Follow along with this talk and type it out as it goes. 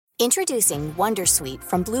Introducing Wondersuite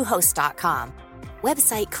from Bluehost.com.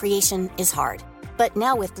 Website creation is hard, but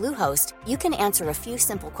now with Bluehost, you can answer a few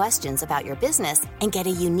simple questions about your business and get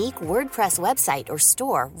a unique WordPress website or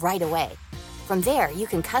store right away. From there, you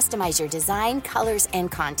can customize your design, colors,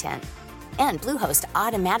 and content. And Bluehost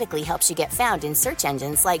automatically helps you get found in search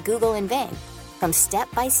engines like Google and Bing. From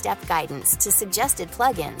step-by-step guidance to suggested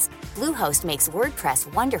plugins, Bluehost makes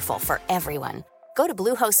WordPress wonderful for everyone. Go to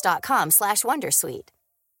bluehost.com/wondersuite.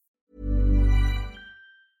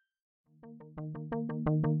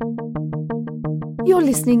 You're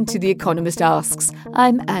listening to The Economist Asks.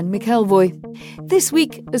 I'm Anne McElvoy. This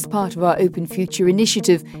week, as part of our Open Future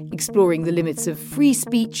initiative, exploring the limits of free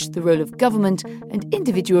speech, the role of government, and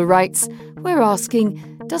individual rights, we're asking,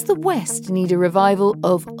 does the West need a revival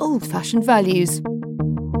of old-fashioned values?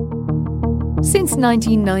 Since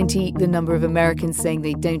 1990, the number of Americans saying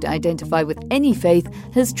they don't identify with any faith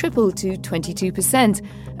has tripled to 22%.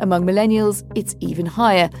 Among millennials, it's even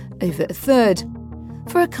higher, over a third.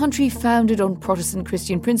 For a country founded on Protestant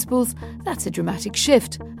Christian principles, that's a dramatic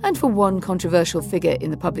shift. And for one controversial figure in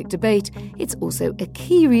the public debate, it's also a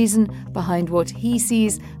key reason behind what he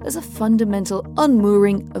sees as a fundamental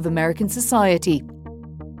unmooring of American society.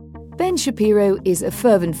 Ben Shapiro is a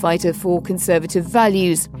fervent fighter for conservative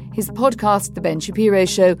values. His podcast, The Ben Shapiro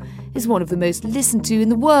Show, is one of the most listened to in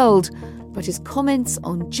the world. But his comments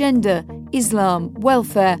on gender, Islam,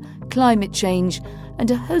 welfare, climate change, and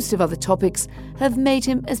a host of other topics have made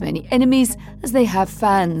him as many enemies as they have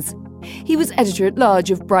fans. He was editor-at-large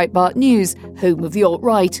of Breitbart News, home of the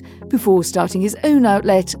alt-right, before starting his own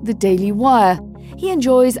outlet, The Daily Wire. He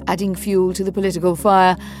enjoys adding fuel to the political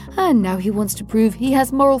fire, and now he wants to prove he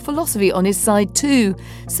has moral philosophy on his side too.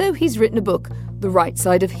 So he's written a book, The Right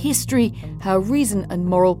Side of History, How Reason and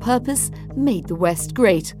Moral Purpose Made the West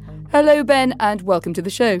Great. Hello, Ben, and welcome to the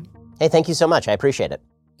show. Hey, thank you so much. I appreciate it.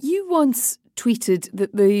 You once tweeted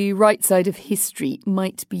that the right side of history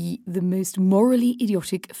might be the most morally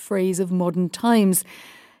idiotic phrase of modern times.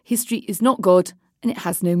 History is not God, and it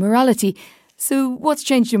has no morality. So what's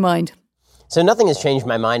changed your mind? So nothing has changed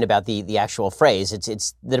my mind about the actual phrase.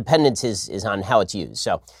 It's the dependence is on how it's used.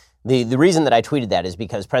 So the reason that I tweeted that is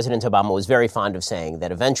because President Obama was very fond of saying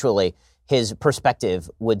that eventually his perspective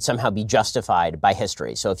would somehow be justified by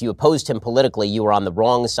history. So if you opposed him politically, you were on the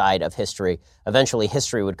wrong side of history. Eventually,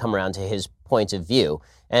 history would come around to his point of view.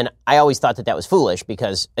 And I always thought that was foolish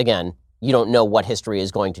because, again, you don't know what history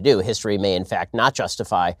is going to do. History may, in fact, not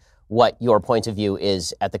justify what your point of view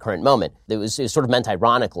is at the current moment. It was sort of meant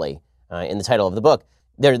ironically in the title of the book.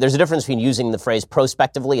 There's a difference between using the phrase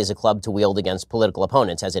prospectively as a club to wield against political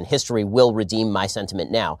opponents, as in history will redeem my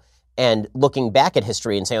sentiment now, and looking back at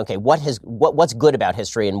history and saying, okay, what's good about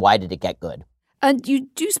history and why did it get good? And you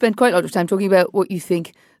do spend quite a lot of time talking about what you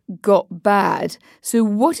think got bad. So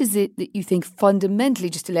what is it that you think fundamentally,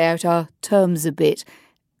 just to lay out our terms a bit,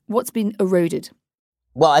 what's been eroded?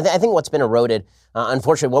 Well, I think what's been eroded,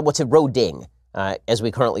 unfortunately, what's eroding as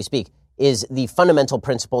we currently speak, is the fundamental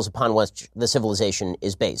principles upon which the civilization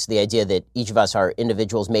is based. The idea that each of us are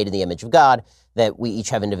individuals made in the image of God, that we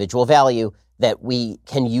each have individual value, that we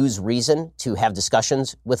can use reason to have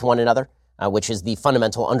discussions with one another, which is the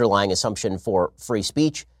fundamental underlying assumption for free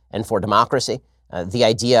speech and for democracy. The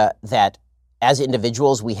idea that as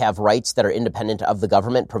individuals, we have rights that are independent of the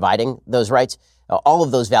government providing those rights. All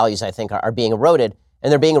of those values, I think, are being eroded.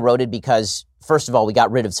 And they're being eroded because, first of all, we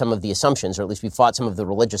got rid of some of the assumptions, or at least we fought some of the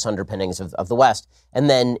religious underpinnings of the West. And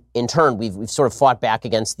then, in turn, we've sort of fought back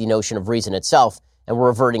against the notion of reason itself. And we're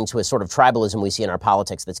reverting to a sort of tribalism we see in our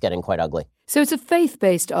politics that's getting quite ugly. So it's a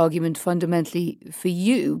faith-based argument fundamentally for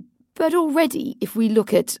you. But already, if we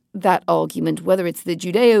look at that argument, whether it's the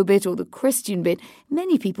Judeo bit or the Christian bit,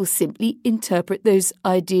 many people simply interpret those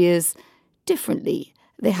ideas differently.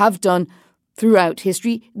 They have done throughout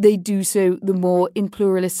history. They do so the more in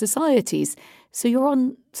pluralist societies. So you're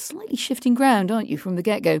on slightly shifting ground, aren't you, from the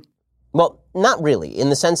get-go? Well, not really, in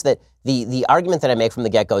the sense that the argument that I make from the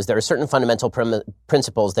get-go is there are certain fundamental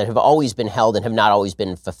principles that have always been held and have not always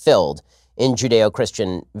been fulfilled in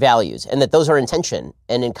Judeo-Christian values, and that those are in tension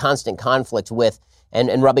and in constant conflict with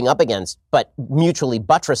and rubbing up against, but mutually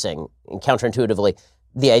buttressing, counterintuitively,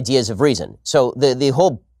 the ideas of reason. So the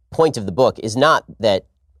whole point of the book is not that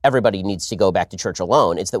everybody needs to go back to church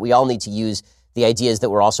alone. It's that we all need to use the ideas that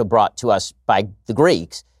were also brought to us by the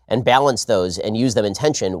Greeks and balance those and use them in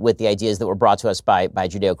tension with the ideas that were brought to us by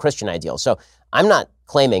Judeo-Christian ideals. So I'm not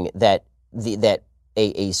claiming that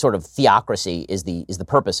a sort of theocracy is the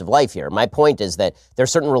purpose of life here. My point is that there are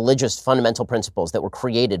certain religious fundamental principles that were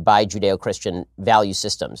created by Judeo-Christian value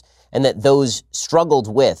systems, and that those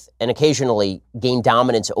struggled with and occasionally gained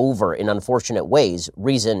dominance over, in unfortunate ways,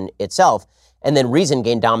 reason itself. And then reason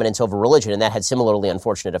gained dominance over religion, and that had similarly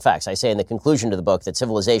unfortunate effects. I say in the conclusion to the book that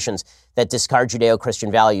civilizations that discard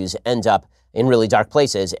Judeo-Christian values end up in really dark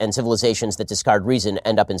places, and civilizations that discard reason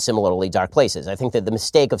end up in similarly dark places. I think that the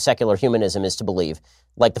mistake of secular humanism is to believe,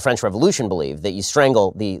 like the French Revolution believed, that you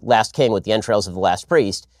strangle the last king with the entrails of the last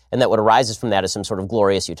priest, and that what arises from that is some sort of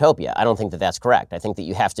glorious utopia. I don't think that that's correct. I think that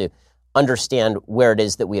you have to understand where it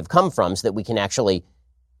is that we have come from so that we can actually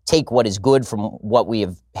take what is good from what we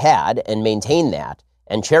have had and maintain that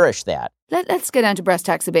and cherish that. Let's go down to brass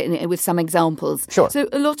tacks a bit with some examples. Sure. So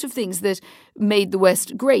a lot of things that made the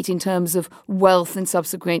West great in terms of wealth and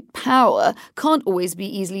subsequent power can't always be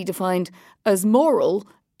easily defined as moral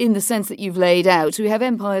in the sense that you've laid out. We have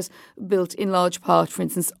empires built in large part, for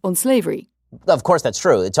instance, on slavery. Of course, that's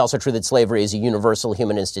true. It's also true that slavery is a universal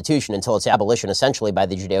human institution until its abolition essentially by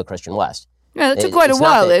the Judeo-Christian West. Yeah, that took quite a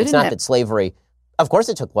while, though, didn't it? It's not that slavery... Of course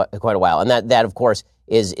it took quite a while, and that of course,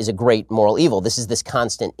 is a great moral evil. This is this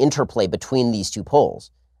constant interplay between these two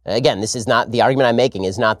poles. Again, this is not... The argument I'm making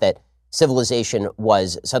is not that civilization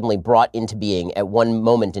was suddenly brought into being at one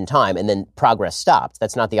moment in time and then progress stopped.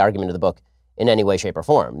 That's not the argument of the book in any way, shape, or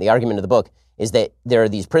form. The argument of the book is that there are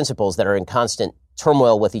these principles that are in constant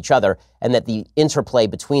turmoil with each other, and that the interplay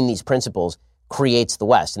between these principles creates the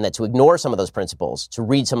West, and that to ignore some of those principles, to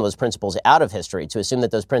read some of those principles out of history, to assume that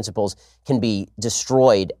those principles can be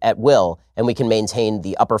destroyed at will and we can maintain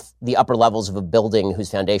the upper levels of a building whose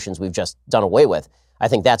foundations we've just done away with, I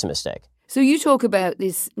think that's a mistake. So you talk about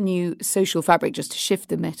this new social fabric, just to shift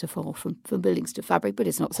the metaphor from buildings to fabric, but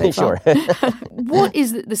it's not so far. Sure. What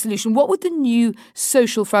is the solution? What would the new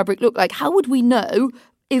social fabric look like? How would we know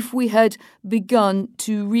if we had begun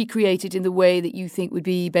to recreate it in the way that you think would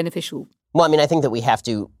be beneficial? Well, I mean, I think that we have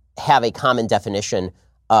to have a common definition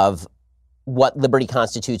of what liberty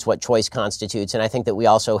constitutes, what choice constitutes, and I think that we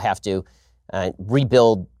also have to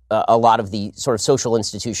rebuild a lot of the sort of social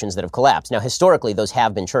institutions that have collapsed. Now, historically, those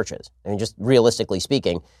have been churches. I mean, just realistically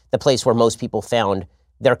speaking, the place where most people found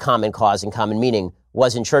their common cause and common meaning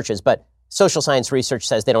was in churches. But social science research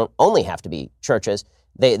says they don't only have to be churches.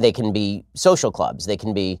 They can be social clubs. They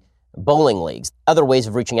can be bowling leagues, other ways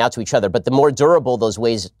of reaching out to each other. But the more durable those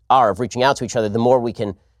ways are of reaching out to each other, the more we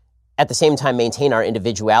can, at the same time, maintain our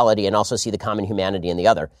individuality and also see the common humanity in the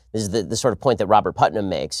other. This is the sort of point that Robert Putnam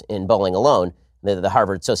makes in Bowling Alone, the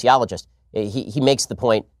Harvard sociologist. He makes the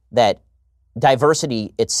point that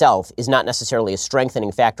diversity itself is not necessarily a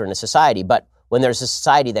strengthening factor in a society, but when there's a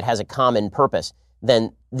society that has a common purpose,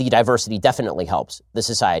 then the diversity definitely helps the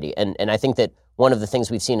society. And I think that one of the things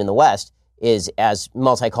we've seen in the West is, as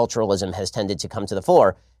multiculturalism has tended to come to the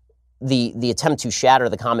fore, the attempt to shatter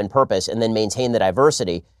the common purpose and then maintain the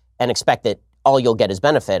diversity and expect that all you'll get is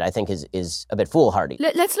benefit, I think is a bit foolhardy.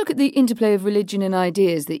 Let's look at the interplay of religion and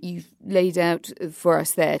ideas that you've laid out for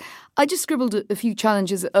us there. I just scribbled a few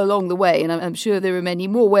challenges along the way, and I'm sure there are many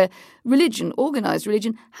more, where religion, organised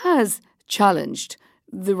religion, has challenged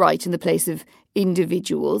the right and the place of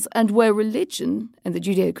individuals, and where religion and the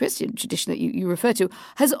Judeo-Christian tradition that you refer to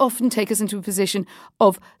has often taken us into a position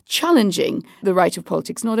of challenging the right of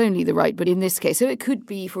politics, not only the right, but in this case. So it could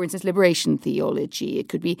be, for instance, liberation theology. It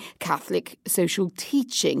could be Catholic social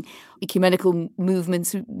teaching, ecumenical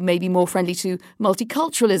movements who may be more friendly to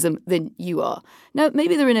multiculturalism than you are. Now,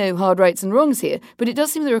 maybe there are no hard rights and wrongs here, but it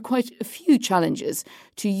does seem there are quite a few challenges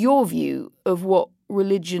to your view of what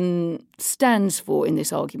religion stands for in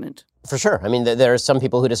this argument. For sure. I mean, there are some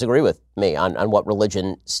people who disagree with me on what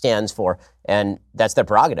religion stands for, and that's their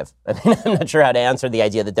prerogative. I mean, I'm not sure how to answer the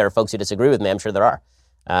idea that there are folks who disagree with me. I'm sure there are.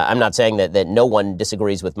 I'm not saying that no one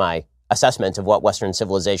disagrees with my assessment of what Western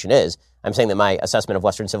civilization is. I'm saying that my assessment of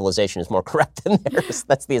Western civilization is more correct than theirs.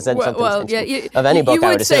 That's the essential contention of any book, I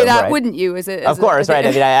would assume. You would say that, right? Wouldn't you? Of course, right.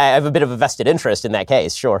 I mean, I have a bit of a vested interest in that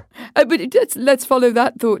case, sure. But let's follow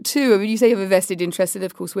that thought too. I mean, you say you have a vested interest, and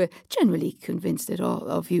of course we're generally convinced that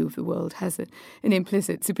our view of the world has an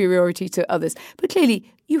implicit superiority to others. But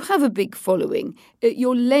clearly, you have a big following.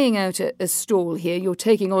 You're laying out a stall here. You're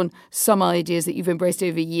taking on some ideas that you've embraced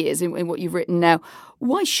over years in what you've written now.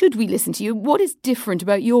 Why should we listen to you? What is different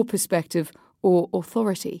about your perspective or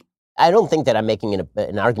authority? I don't think that I'm making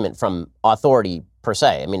an argument from authority per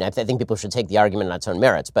se. I mean, I think people should take the argument on its own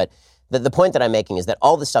merits. But the point that I'm making is that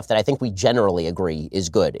all the stuff that I think we generally agree is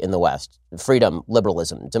good in the West, freedom,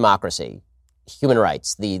 liberalism, democracy, human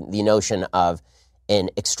rights, the notion of an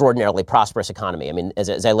extraordinarily prosperous economy. I mean,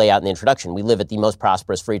 as I lay out in the introduction, we live at the most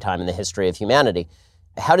prosperous free time in the history of humanity.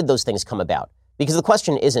 How did those things come about? Because the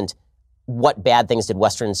question isn't what bad things did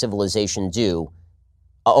Western civilization do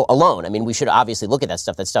alone. I mean, we should obviously look at that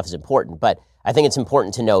stuff. That stuff is important. But I think it's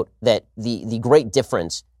important to note that the great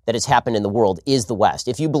difference that has happened in the world is the West.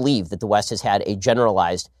 If you believe that the West has had a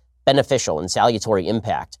generalized, beneficial, and salutary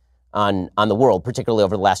impact on the world, particularly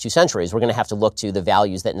over the last 2 centuries, we're going to have to look to the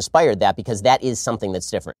values that inspired that, because that is something that's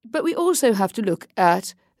different. But we also have to look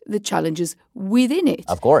at the challenges within it.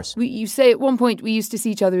 Of course. You say at one point we used to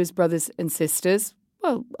see each other as brothers and sisters.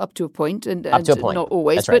 Well, up to a point, and to a point. Not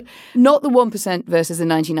always, That's right. But not the 1% versus the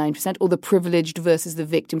 99%, or the privileged versus the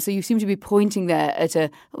victim. So you seem to be pointing there at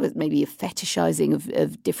maybe a fetishizing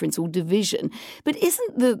of difference or division. But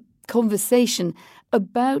isn't the conversation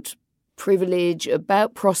about privilege,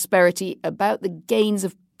 about prosperity, about the gains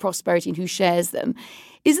of prosperity and who shares them,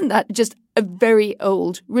 isn't that just a very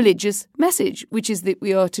old religious message, which is that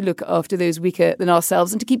we are to look after those weaker than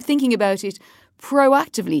ourselves and to keep thinking about it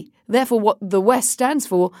proactively? Therefore, what the West stands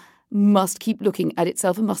for must keep looking at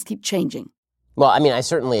itself and must keep changing. Well, I mean, I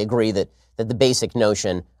certainly agree that the basic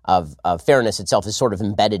notion of fairness itself is sort of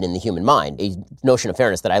embedded in the human mind, a notion of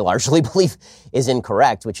fairness that I largely believe is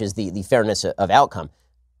incorrect, which is the fairness of outcome.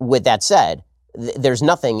 With that said, there's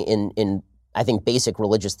nothing in I think, basic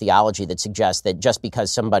religious theology that suggests that just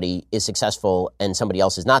because somebody is successful and somebody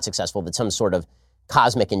else is not successful, that some sort of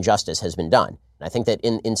cosmic injustice has been done. I think that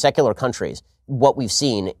in secular countries, what we've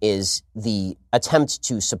seen is the attempt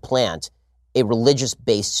to supplant a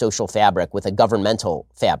religious-based social fabric with a governmental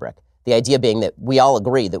fabric. The idea being that we all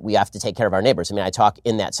agree that we have to take care of our neighbors. I mean, I talk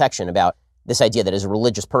in that section about this idea that as a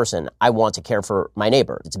religious person, I want to care for my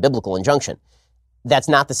neighbor. It's a biblical injunction. That's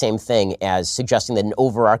not the same thing as suggesting that an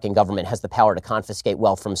overarching government has the power to confiscate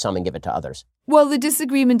wealth from some and give it to others. Well, the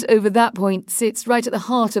disagreement over that point sits right at the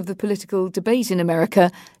heart of the political debate in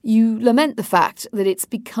America. You lament the fact that it's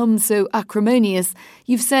become so acrimonious.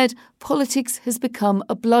 You've said politics has become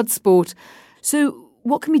a blood sport. So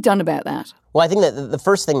what can be done about that? Well, I think that the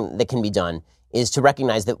first thing that can be done is to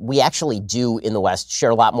recognize that we actually do in the West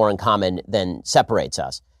share a lot more in common than separates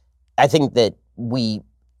us. I think that we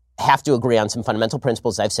have to agree on some fundamental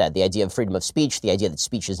principles. I've said the idea of freedom of speech, the idea that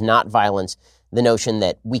speech is not violence, the notion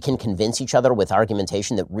that we can convince each other with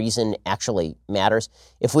argumentation that reason actually matters.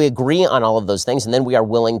 If we agree on all of those things, and then we are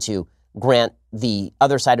willing to grant the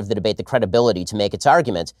other side of the debate the credibility to make its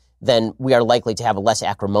argument, then we are likely to have a less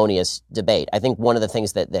acrimonious debate. I think one of the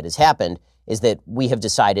things that has happened is that we have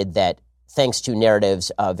decided that thanks to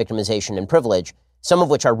narratives of victimization and privilege, some of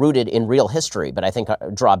which are rooted in real history, but I think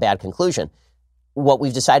draw a bad conclusion, what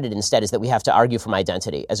we've decided instead is that we have to argue from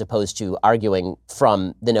identity as opposed to arguing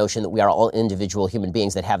from the notion that we are all individual human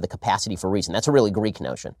beings that have the capacity for reason. That's a really Greek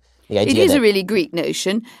notion. It is a really Greek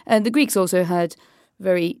notion. And the Greeks also had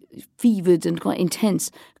very fevered and quite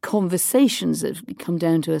intense conversations that have come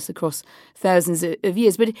down to us across thousands of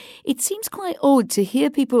years. But it seems quite odd to hear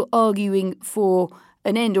people arguing for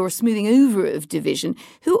an end or a smoothing over of division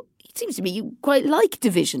who, it seems to me, you quite like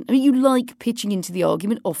division. I mean, you like pitching into the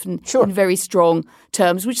argument, often in very strong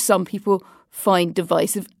terms, which some people find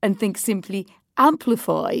divisive and think simply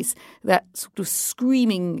amplifies that sort of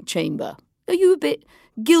screaming chamber. Are you a bit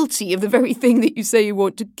guilty of the very thing that you say you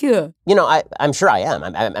want to cure? You know, I'm sure I am.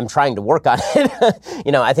 I'm trying to work on it.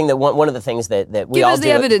 You know, I think that one of the things that we all do... Give us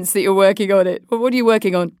the evidence that you're working on it. What are you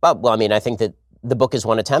working on? Well, I mean, I think that the book is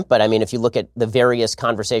one attempt, but I mean, if you look at the various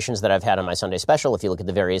conversations that I've had on my Sunday special, if you look at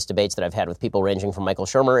the various debates that I've had with people ranging from Michael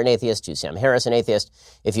Shermer, an atheist, to Sam Harris, an atheist,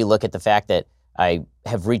 if you look at the fact that I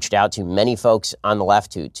have reached out to many folks on the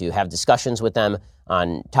left to have discussions with them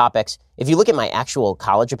on topics, if you look at my actual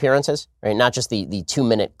college appearances, right, not just the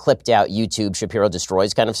 2-minute clipped out YouTube Shapiro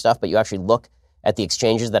destroys kind of stuff, but you actually look at the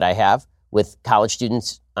exchanges that I have with college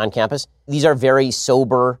students on campus, these are very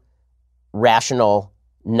sober, rational,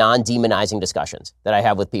 non-demonizing discussions that I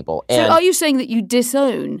have with people. And so are you saying that you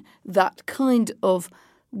disown that kind of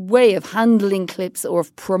way of handling clips or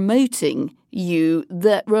of promoting you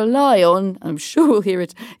that rely on, I'm sure we'll hear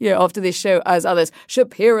it after this show as others,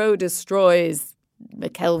 Shapiro destroys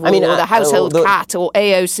McKelvey or the household cat or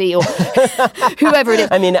AOC or whoever it is?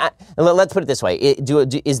 I mean, let's put it this way.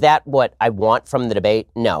 Is that what I want from the debate?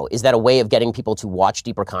 No. Is that a way of getting people to watch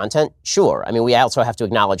deeper content? Sure. I mean, we also have to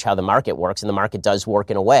acknowledge how the market works, and the market does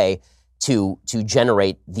work in a way to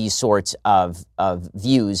generate these sorts of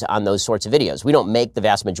views on those sorts of videos. We don't make the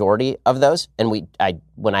vast majority of those, and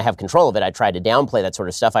when I have control of it, I try to downplay that sort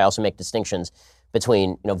of stuff. I also make distinctions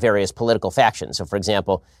between various political factions. So, for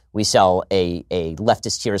example, we sell a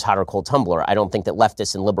leftist tears hot or cold tumbler. I don't think that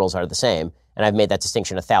leftists and liberals are the same, and I've made that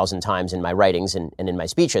distinction 1,000 times in my writings and in my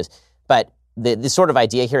speeches. But the sort of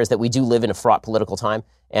idea here is that we do live in a fraught political time,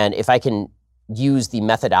 and if I can use the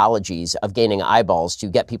methodologies of gaining eyeballs to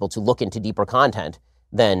get people to look into deeper content,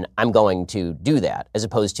 then I'm going to do that, as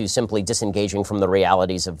opposed to simply disengaging from the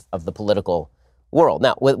realities of the political world.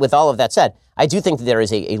 Now, with all of that said, I do think that there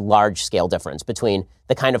is a large-scale difference between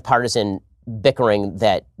the kind of partisan bickering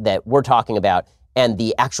that we're talking about and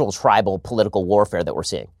the actual tribal political warfare that we're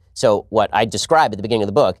seeing. So what I describe at the beginning of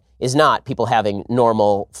the book is not people having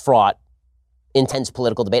normal, fraught, intense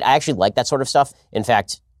political debate. I actually like that sort of stuff. In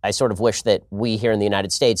fact, I sort of wish that we here in the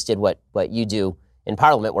United States did what you do in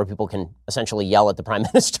Parliament, where people can essentially yell at the Prime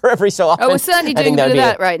Minister every so often. Oh, we're certainly doing a bit of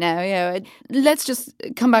that right now. Yeah. Let's just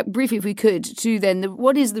come back briefly, if we could, to then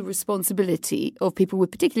what is the responsibility of people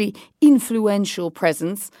with particularly influential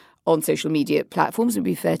presence on social media platforms? It would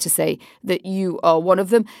be fair to say that you are one of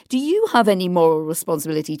them. Do you have any moral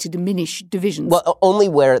responsibility to diminish divisions? Well, only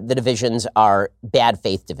where the divisions are bad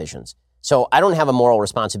faith divisions. So I don't have a moral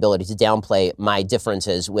responsibility to downplay my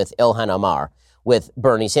differences with Ilhan Omar, with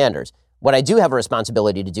Bernie Sanders. What I do have a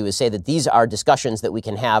responsibility to do is say that these are discussions that we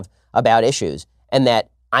can have about issues, and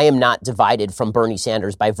that I am not divided from Bernie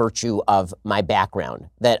Sanders by virtue of my background,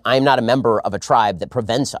 that I'm not a member of a tribe that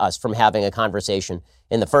prevents us from having a conversation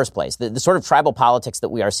in the first place. The sort of tribal politics that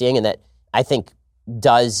we are seeing, and that I think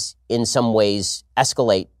does in some ways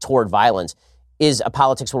escalate toward violence, is a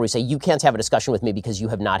politics where we say, you can't have a discussion with me because you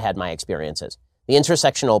have not had my experiences. The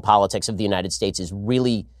intersectional politics of the United States is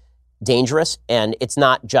really dangerous, and it's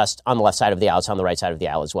not just on the left side of the aisle, it's on the right side of the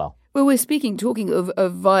aisle as well. Well, we're talking of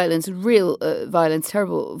violence, real violence,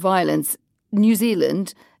 terrible violence. New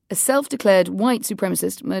Zealand, a self-declared white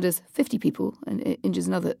supremacist murders 50 people and injures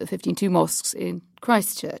another 15, 2 mosques in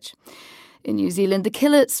Christchurch. In New Zealand, the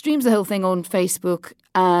killer streams the whole thing on Facebook,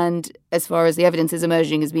 and as far as the evidence is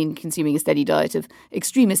emerging, has been consuming a steady diet of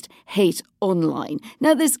extremist hate online.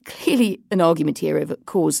 Now, there's clearly an argument here of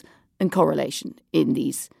cause and correlation in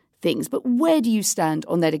these things, but where do you stand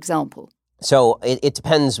on that example? So it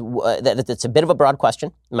depends. It's a bit of a broad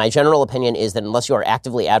question. My general opinion is that unless you are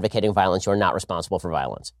actively advocating violence, you are not responsible for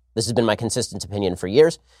violence. This has been my consistent opinion for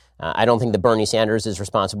years. I don't think that Bernie Sanders is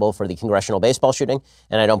responsible for the congressional baseball shooting,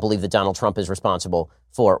 and I don't believe that Donald Trump is responsible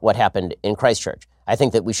for what happened in Christchurch. I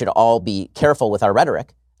think that we should all be careful with our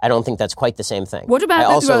rhetoric. I don't think that's quite the same thing. What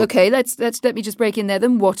about okay, let me just break in there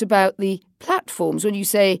then. What about the platforms? When you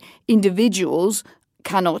say individuals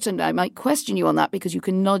cannot, and I might question you on that because you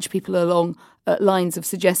can nudge people along lines of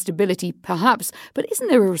suggestibility perhaps, but isn't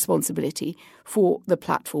there a responsibility for the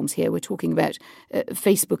platforms here? We're talking about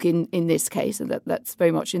Facebook in this case, and that's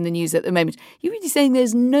very much in the news at the moment. You're really saying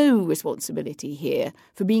there's no responsibility here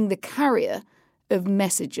for being the carrier of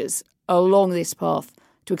messages along this path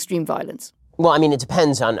to extreme violence? Well, I mean, it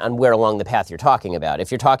depends on where along the path you're talking about.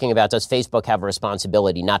 If you're talking about, does Facebook have a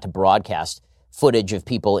responsibility not to broadcast footage of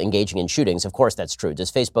people engaging in shootings? Of course, that's true.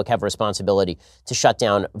 Does Facebook have a responsibility to shut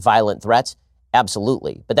down violent threats?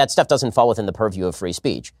 Absolutely. But that stuff doesn't fall within the purview of free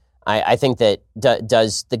speech. I think that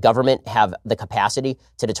does the government have the capacity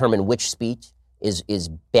to determine which speech is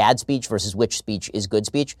bad speech versus which speech is good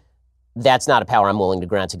speech? That's not a power I'm willing to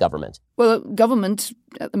grant to government. Well, government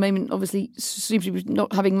at the moment obviously seems to be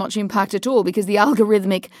not having much impact at all because the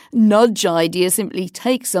algorithmic nudge idea simply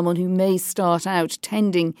takes someone who may start out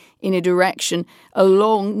tending in a direction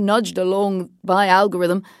nudged along by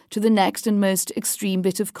algorithm to the next and most extreme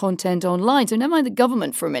bit of content online. So never mind the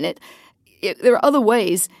government for a minute. There are other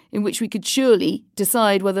ways in which we could surely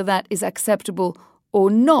decide whether that is acceptable or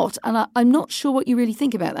not. And I'm not sure what you really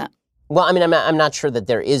think about that. Well, I mean, I'm not sure that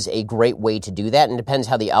there is a great way to do that, and it depends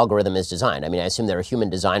how the algorithm is designed. I mean, I assume there are human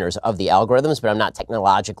designers of the algorithms, but I'm not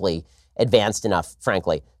technologically advanced enough,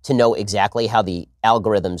 frankly, to know exactly how the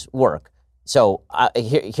algorithms work. So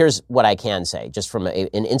here's what I can say, just from an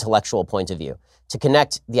intellectual point of view. To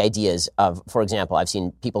connect the ideas of, for example, I've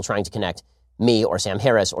seen people trying to connect me or Sam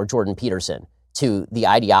Harris or Jordan Peterson to the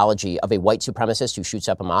ideology of a white supremacist who shoots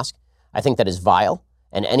up a mosque. I think that is vile.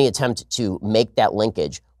 And any attempt to make that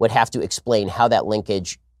linkage would have to explain how that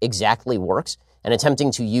linkage exactly works. And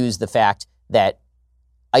attempting to use the fact that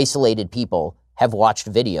isolated people have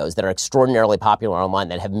watched videos that are extraordinarily popular online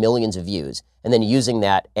that have millions of views, and then using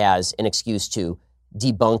that as an excuse to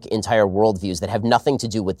debunk entire worldviews that have nothing to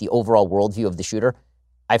do with the overall worldview of the shooter,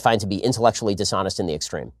 I find to be intellectually dishonest in the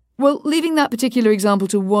extreme. Well, leaving that particular example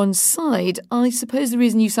to one side, I suppose the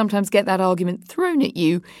reason you sometimes get that argument thrown at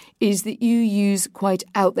you is that you use quite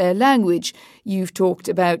out there language. You've talked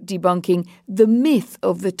about debunking the myth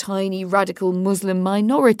of the tiny radical Muslim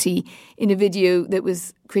minority in a video that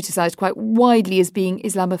was criticised quite widely as being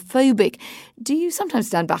Islamophobic. Do you sometimes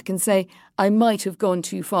stand back and say, I might have gone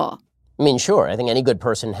too far? I mean, sure. I think any good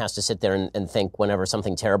person has to sit there and think whenever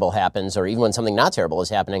something terrible happens, or even when something not terrible is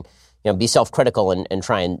happening, be self-critical and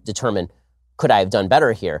try and determine, could I have done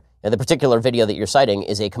better here? Now, the particular video that you're citing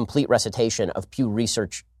is a complete recitation of Pew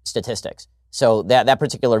Research statistics. So that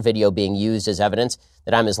particular video being used as evidence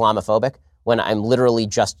that I'm Islamophobic when I'm literally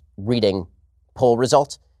just reading poll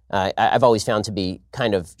results, I've always found to be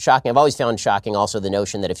kind of shocking. I've always found shocking also the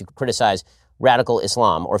notion that if you criticize radical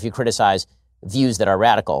Islam, or if you criticize views that are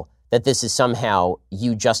radical, that this is somehow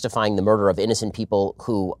you justifying the murder of innocent people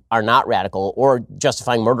who are not radical, or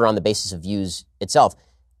justifying murder on the basis of views itself.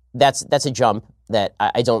 That's a jump that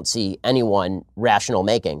I don't see anyone rational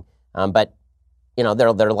making. But there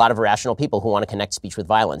are a lot of rational people who want to connect speech with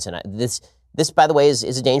violence. And this, by the way, is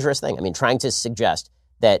a dangerous thing. I mean, trying to suggest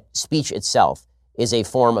that speech itself is a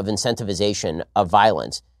form of incentivization of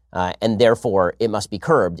violence, and therefore it must be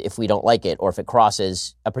curbed if we don't like it, or if it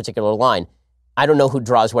crosses a particular line. I don't know who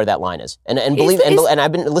draws where that line is. And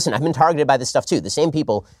I've been targeted by this stuff too. The same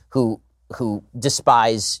people who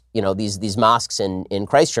despise, these mosques in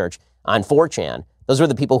Christchurch on 4chan, those were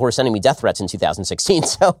the people who were sending me death threats in 2016.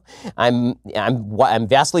 So I'm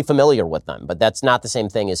vastly familiar with them, but that's not the same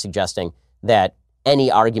thing as suggesting that any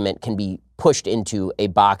argument can be pushed into a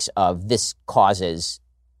box of this causes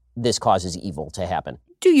evil to happen.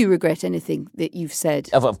 Do you regret anything that you've said?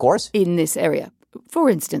 Of course. In this area? For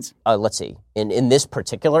instance? Let's see. In this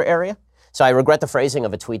particular area? So I regret the phrasing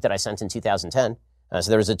of a tweet that I sent in 2010. So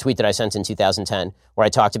there was a tweet that I sent in 2010 where I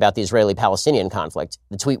talked about the Israeli-Palestinian conflict.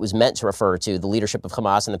 The tweet was meant to refer to the leadership of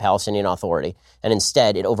Hamas and the Palestinian Authority. And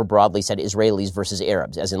instead, it overbroadly said Israelis versus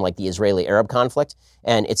Arabs, as in like the Israeli-Arab conflict.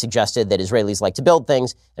 And it suggested that Israelis like to build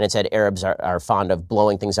things, and it said Arabs are fond of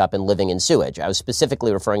blowing things up and living in sewage. I was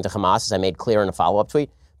specifically referring to Hamas, as I made clear in a follow-up tweet.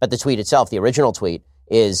 But the tweet itself, the original tweet,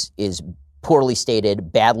 is poorly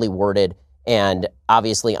stated, badly worded, and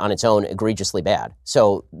obviously on its own egregiously bad.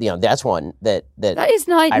 So, that's one that is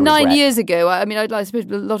nine years ago. I mean, I suppose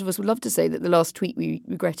a lot of us would love to say that the last tweet we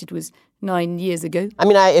regretted was 9 years ago. I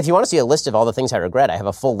mean, if you want to see a list of all the things I regret, I have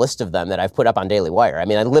a full list of them that I've put up on Daily Wire. I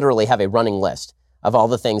mean, I literally have a running list of all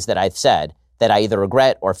the things that I've said that I either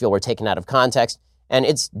regret or feel were taken out of context. And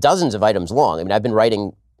it's dozens of items long. I mean, I've been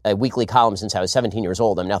writing a weekly column since I was 17 years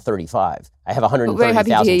old. I'm now 35. I have 130,000 tweets. Very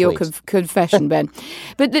happy to hear your confession, Ben.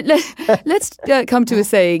 But let's come to a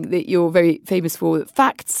saying that you're very famous for, that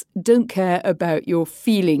facts don't care about your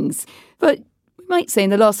feelings. But we might say in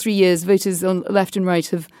the last 3 years, voters on left and right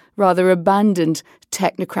have rather abandoned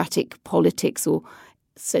technocratic politics, or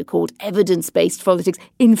so-called evidence-based politics,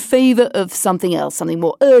 in favour of something else, something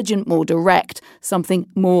more urgent, more direct, something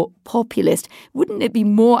more populist. Wouldn't it be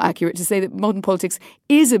more accurate to say that modern politics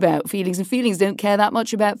is about feelings, and feelings don't care that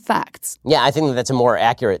much about facts? Yeah, I think that's a more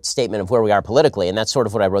accurate statement of where we are politically, and that's sort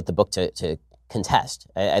of what I wrote the book to contest.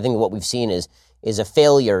 I think what we've seen is a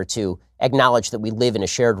failure to acknowledge that we live in a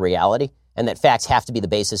shared reality, and that facts have to be the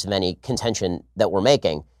basis of any contention that we're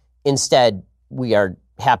making. Instead, we are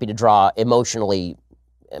happy to draw emotionally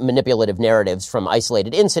manipulative narratives from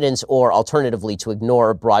isolated incidents, or alternatively to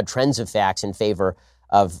ignore broad trends of facts in favor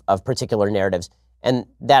of particular narratives. And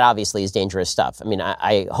that obviously is dangerous stuff. I mean,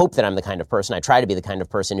 I hope that I'm the kind of person, I try to be the kind of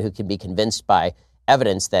person who can be convinced by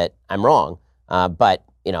evidence that I'm wrong. But,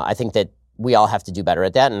 I think that we all have to do better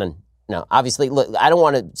at that. And, obviously, look, I don't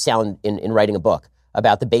want to sound in writing a book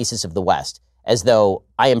about the basis of the West as though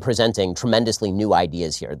I am presenting tremendously new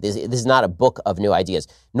ideas here. This is not a book of new ideas,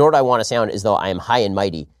 nor do I want to sound as though I am high and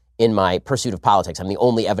mighty in my pursuit of politics. I'm the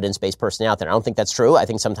only evidence-based person out there. I don't think that's true. I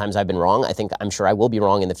think sometimes I've been wrong. I'm sure I will be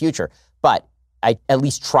wrong in the future. But I at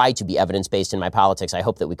least try to be evidence-based in my politics. I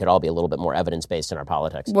hope that we could all be a little bit more evidence-based in our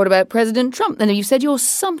politics. What about President Trump? Then you said you're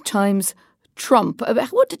sometimes Trump.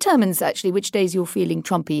 What determines actually which days you're feeling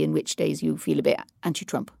Trumpy and which days you feel a bit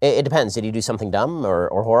anti-Trump? It depends. Did he do something dumb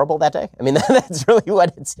or horrible that day? I mean, that's really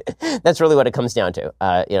what it comes down to.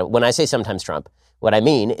 When I say sometimes Trump, what I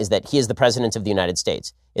mean is that he is the president of the United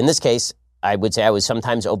States. In this case, I would say I was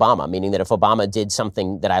sometimes Obama, meaning that if Obama did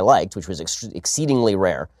something that I liked, which was exceedingly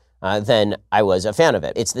rare, then I was a fan of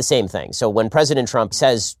it. It's the same thing. So when President Trump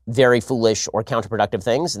says very foolish or counterproductive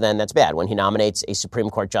things, then that's bad. When he nominates a Supreme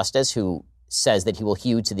Court justice who says that he will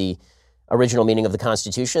hew to the original meaning of the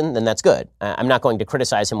Constitution, then that's good. I'm not going to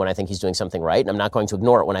criticize him when I think he's doing something right, and I'm not going to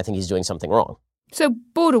ignore it when I think he's doing something wrong. So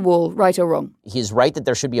border wall, right or wrong? He's right that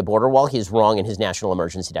there should be a border wall. He's wrong in his national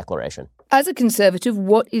emergency declaration. As a Conservative,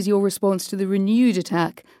 what is your response to the renewed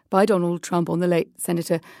attack by Donald Trump on the late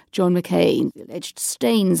Senator John McCain? Alleged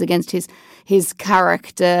stains against his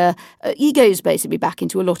character. He goes basically back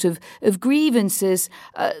into a lot of grievances.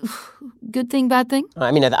 Good thing, bad thing?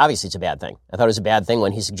 I mean, obviously it's a bad thing. I thought it was a bad thing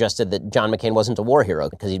when he suggested that John McCain wasn't a war hero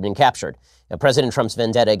because he'd been captured. President Trump's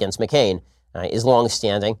vendetta against McCain is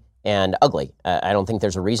long-standing and ugly. I don't think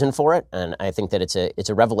there's a reason for it, and I think that it's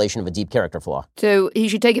a revelation of a deep character flaw. So he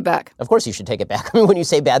should take it back? Of course he should take it back. I mean, when you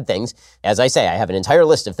say bad things, as I say, I have an entire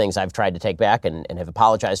list of things I've tried to take back and have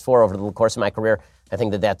apologized for over the course of my career. I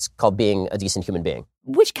think that that's called being a decent human being.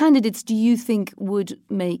 Which candidates do you think would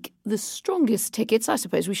make the strongest tickets? I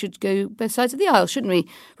suppose we should go both sides of the aisle, shouldn't we?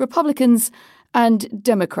 Republicans and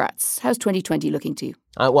Democrats. How's 2020 looking to you?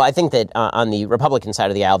 Well, I think that on the Republican side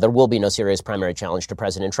of the aisle, there will be no serious primary challenge to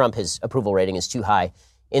President Trump. His approval rating is too high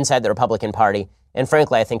inside the Republican Party. And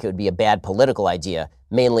frankly, I think it would be a bad political idea,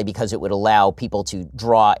 mainly because it would allow people to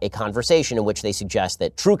draw a conversation in which they suggest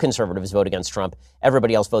that true conservatives vote against Trump,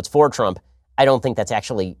 everybody else votes for Trump. I don't think that's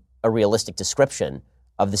actually a realistic description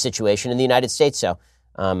of the situation in the United States. So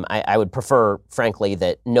I would prefer, frankly,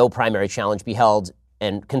 that no primary challenge be held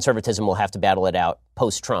and conservatism will have to battle it out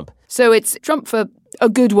post-Trump. So it's Trump for a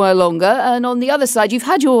good while longer. And on the other side, you've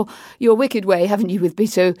had your wicked way, haven't you, with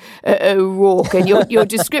Beto O'Rourke and your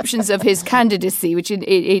descriptions of his candidacy, which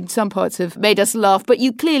in some parts have made us laugh. But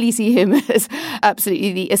you clearly see him as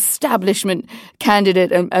absolutely the establishment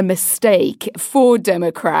candidate, a mistake for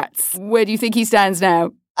Democrats. Where do you think he stands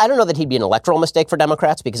now? I don't know that he'd be an electoral mistake for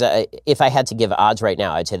Democrats because if I had to give odds right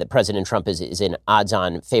now, I'd say that President Trump is an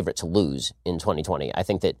odds-on favorite to lose in 2020. I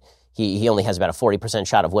think that he only has about a 40%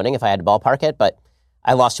 shot of winning if I had to ballpark it, but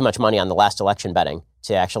I lost too much money on the last election betting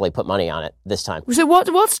to actually put money on it this time. So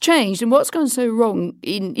what's changed and what's gone so wrong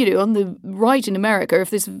on the right in America if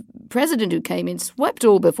this president who came in swept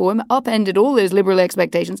all before him, upended all those liberal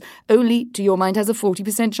expectations, only, to your mind, has a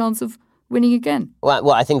 40% chance of winning again?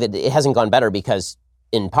 Well, I think that it hasn't gone better because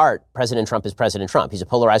in part, President Trump is President Trump. He's a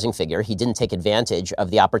polarizing figure. He didn't take advantage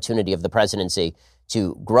of the opportunity of the presidency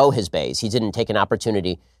to grow his base. He didn't take an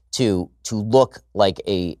opportunity to look like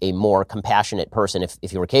a more compassionate person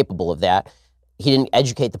if he were capable of that. He didn't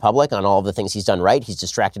educate the public on all of the things he's done right. He's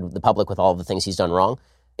distracted the public with all of the things he's done wrong.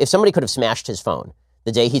 If somebody could have smashed his phone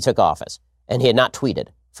the day he took office and he had not tweeted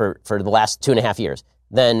for the last 2.5 years,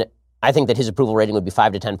 then I think that his approval rating would be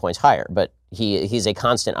 5 to 10 points higher. But he's a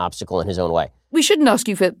constant obstacle in his own way. We shouldn't ask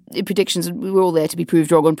you for predictions. We're all there to be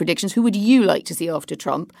proved wrong on predictions. Who would you like to see after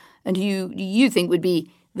Trump? And who do you think would be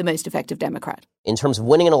the most effective Democrat? In terms of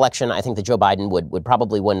winning an election, I think that Joe Biden would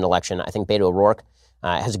probably win an election. I think Beto O'Rourke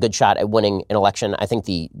has a good shot at winning an election. I think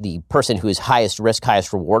the person who is highest risk,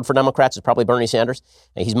 highest reward for Democrats is probably Bernie Sanders.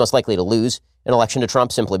 He's most likely to lose an election to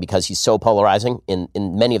Trump simply because he's so polarizing in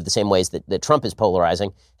many of the same ways that Trump is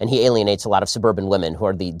polarizing. And he alienates a lot of suburban women who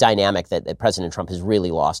are the dynamic that President Trump has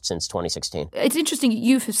really lost since 2016. It's interesting.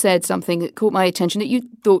 You've said something that caught my attention, that you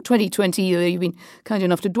thought 2020, you've been kind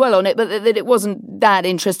enough to dwell on it, but that it wasn't that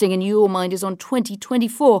interesting and your mind is on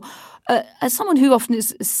 2024. As someone who often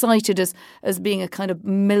is cited as being a kind of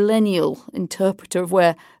millennial interpreter of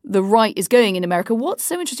where the right is going in America, what's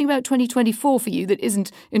so interesting about 2024 for you that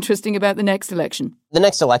isn't interesting about the next election? The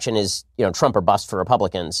next election is, Trump or bust for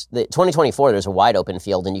Republicans. The 2024, there's a wide open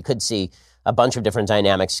field, and you could see a bunch of different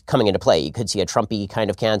dynamics coming into play. You could see a Trumpy kind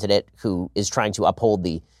of candidate who is trying to uphold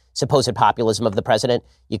the supposed populism of the president.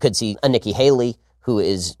 You could see a Nikki Haley who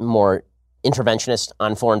is more interventionist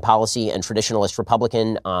on foreign policy and traditionalist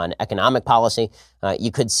Republican on economic policy.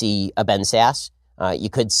 You could see a Ben Sasse. You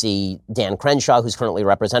could see Dan Crenshaw, who's currently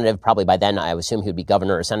representative. Probably by then, I would assume he would be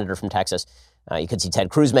governor or senator from Texas. You could see Ted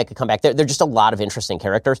Cruz make a comeback. There are just a lot of interesting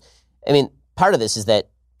characters. I mean, part of this is that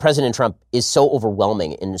President Trump is so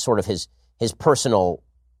overwhelming in sort of his personal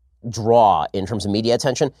draw in terms of media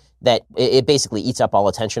attention that it basically eats up all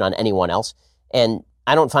attention on anyone else. And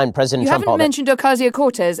I don't find President Trump... You haven't mentioned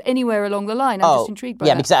Ocasio-Cortez anywhere along the line. I'm just intrigued by that.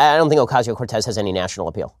 Yeah, because I don't think Ocasio-Cortez has any national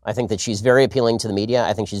appeal. I think that she's very appealing to the media.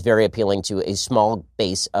 I think she's very appealing to a small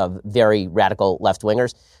base of very radical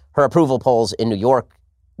left-wingers. Her approval polls in New York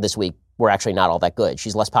this week were actually not all that good.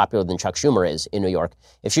 She's less popular than Chuck Schumer is in New York.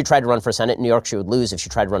 If she tried to run for Senate in New York, she would lose. If she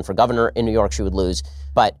tried to run for governor in New York, she would lose.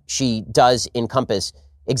 But she does encompass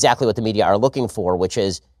exactly what the media are looking for, which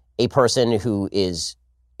is a person who is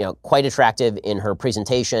quite attractive in her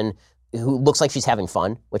presentation, who looks like she's having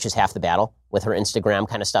fun, which is half the battle with her Instagram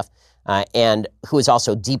kind of stuff, and who is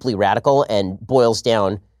also deeply radical and boils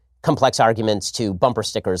down complex arguments to bumper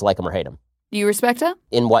stickers, like 'em or hate 'em. Do you respect her?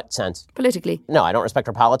 In what sense? Politically. No, I don't respect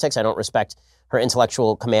her politics. I don't respect her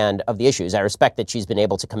intellectual command of the issues. I respect that she's been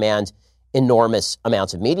able to command enormous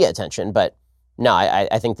amounts of media attention, but no,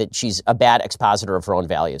 I think that she's a bad expositor of her own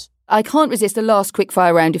values. I can't resist a last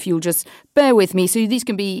quickfire round if you'll just bear with me. So these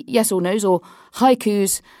can be yes or no's or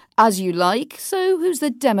haikus as you like. So who's the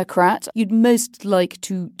Democrat you'd most like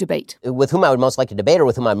to debate? With whom I would most like to debate or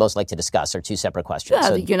with whom I'd most like to discuss are two separate questions.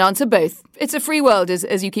 Well, you can answer both. It's a free world,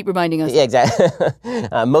 as you keep reminding us. Yeah, exactly.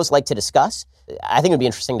 Most like to discuss. I think it would be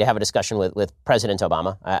interesting to have a discussion with President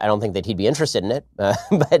Obama. I don't think that he'd be interested in it,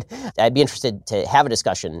 but I'd be interested to have a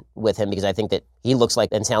discussion with him because I think that he looks like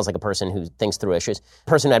and sounds like a person who thinks through issues. The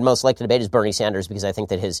person I'd most like to debate is Bernie Sanders because I think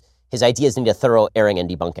that his ideas need a thorough airing and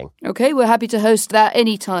debunking. Okay, we're happy to host that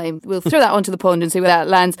anytime. We'll throw that onto the pond and see where that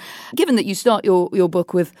lands. Given that you start your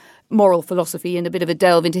book with moral philosophy and a bit of a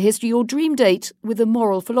delve into history, your dream date with a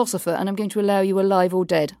moral philosopher, and I'm going to allow you alive or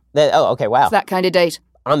dead. Okay, wow. It's that kind of date.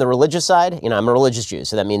 On the religious side, I'm a religious Jew,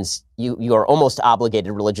 so that means you are almost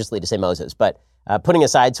obligated religiously to say Moses. But putting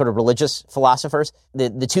aside sort of religious philosophers,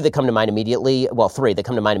 the two that come to mind immediately, three that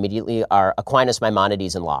come to mind immediately are Aquinas,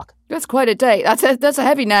 Maimonides, and Locke. That's quite a date. That's a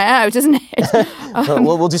heavy night out, isn't it?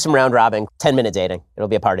 We'll do some round robin, 10-minute dating. It'll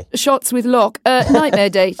be a party. Shots with Locke. Nightmare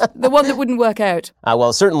date. The one that wouldn't work out.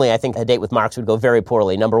 Certainly I think a date with Marx would go very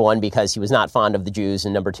poorly. Number one, because he was not fond of the Jews,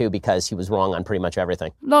 and number two, because he was wrong on pretty much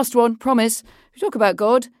everything. Last one, promise. We talk about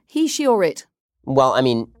God, he, she, or it. Well,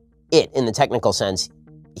 it in the technical sense,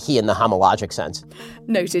 he in the homologic sense.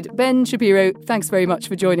 Noted. Ben Shapiro, thanks very much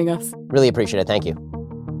for joining us. Really appreciate it. Thank you.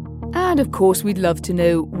 And of course, we'd love to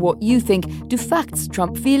know what you think. Do facts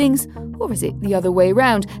trump feelings? Or is it the other way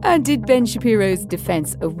round? And did Ben Shapiro's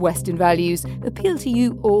defence of Western values appeal to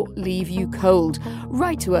you or leave you cold?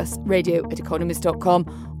 Write to us,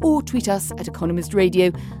 radio@economist.com, or tweet us at Economist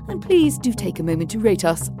Radio. And please do take a moment to rate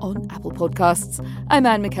us on Apple Podcasts. I'm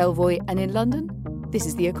Anne McElvoy, and in London, this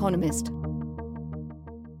is The Economist.